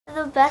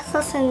The best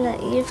lesson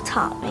that you've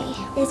taught me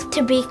is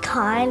to be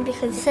kind,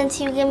 because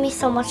since you give me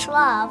so much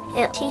love,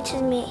 it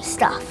teaches me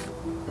stuff.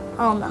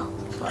 I don't know,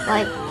 but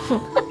like,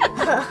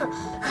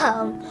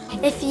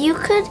 if you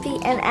could be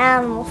an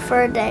animal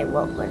for a day,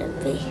 what would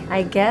it be?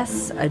 I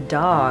guess a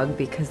dog,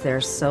 because they're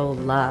so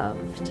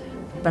loved.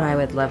 But I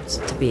would love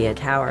to be a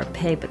cow or a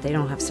pig, but they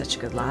don't have such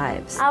good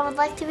lives. I would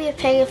like to be a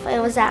pig if I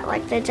was at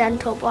like the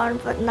Gentle Barn,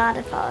 but not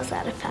if I was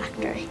at a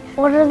factory.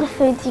 What are the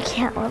foods you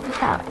can't live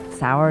without?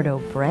 Sourdough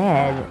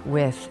bread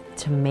with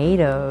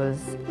tomatoes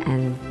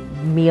and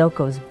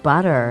Miyoko's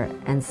butter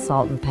and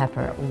salt and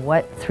pepper.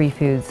 What 3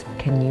 foods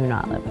can you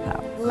not live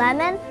without?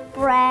 Lemon,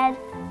 bread,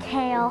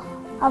 kale,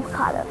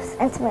 avocados,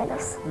 and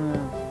tomatoes.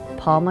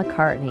 Paul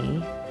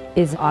McCartney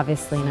is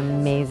obviously an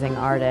amazing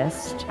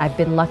artist. I've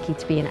been lucky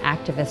to be an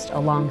activist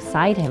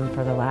alongside him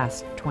for the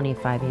last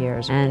 25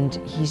 years, and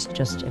he's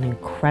just an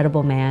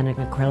incredible man, an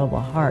incredible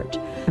heart.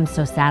 I'm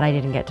so sad I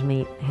didn't get to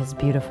meet his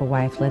beautiful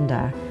wife,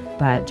 Linda,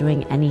 but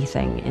doing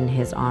anything in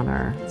his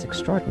honor is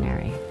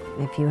extraordinary.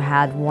 If you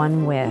had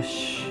one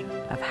wish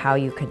of how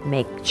you could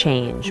make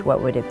change,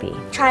 what would it be?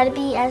 Try to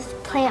be as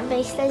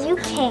plant-based as you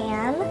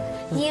can.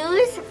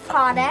 Use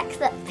products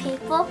that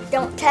people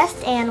don't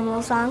test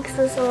animals on, because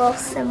there's a little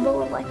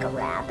symbol of like a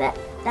rabbit.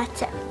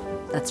 That's it.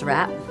 That's a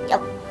wrap?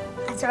 Yep,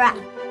 that's a wrap.